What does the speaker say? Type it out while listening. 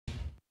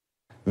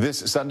This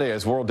Sunday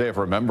is World Day of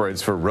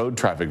Remembrance for road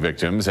traffic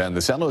victims, and the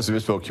San Luis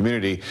Obispo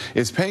community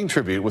is paying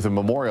tribute with a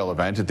memorial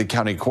event at the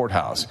county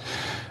courthouse.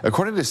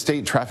 According to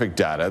state traffic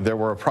data, there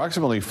were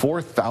approximately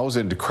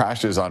 4,000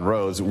 crashes on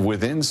roads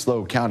within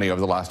SLO County over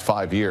the last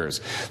 5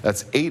 years.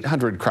 That's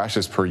 800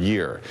 crashes per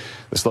year.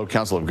 The SLO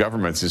Council of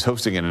Governments is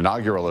hosting an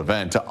inaugural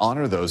event to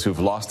honor those who've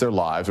lost their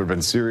lives or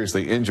been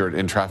seriously injured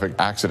in traffic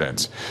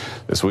accidents.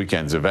 This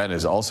weekend's event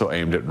is also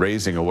aimed at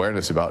raising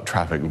awareness about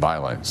traffic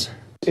violence.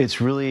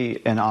 It's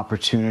really an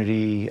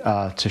opportunity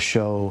to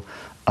show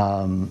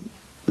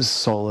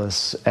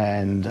solace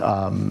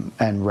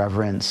and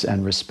reverence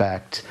and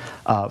respect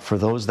for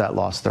those that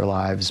lost their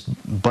lives,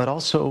 but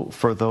also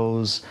for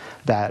those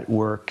that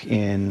work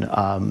in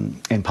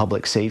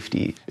public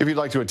safety. If you'd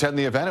like to attend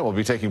the event, it will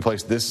be taking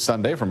place this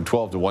Sunday from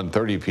 12 to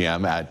 1:30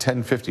 p.m. at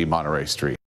 1050 Monterey Street.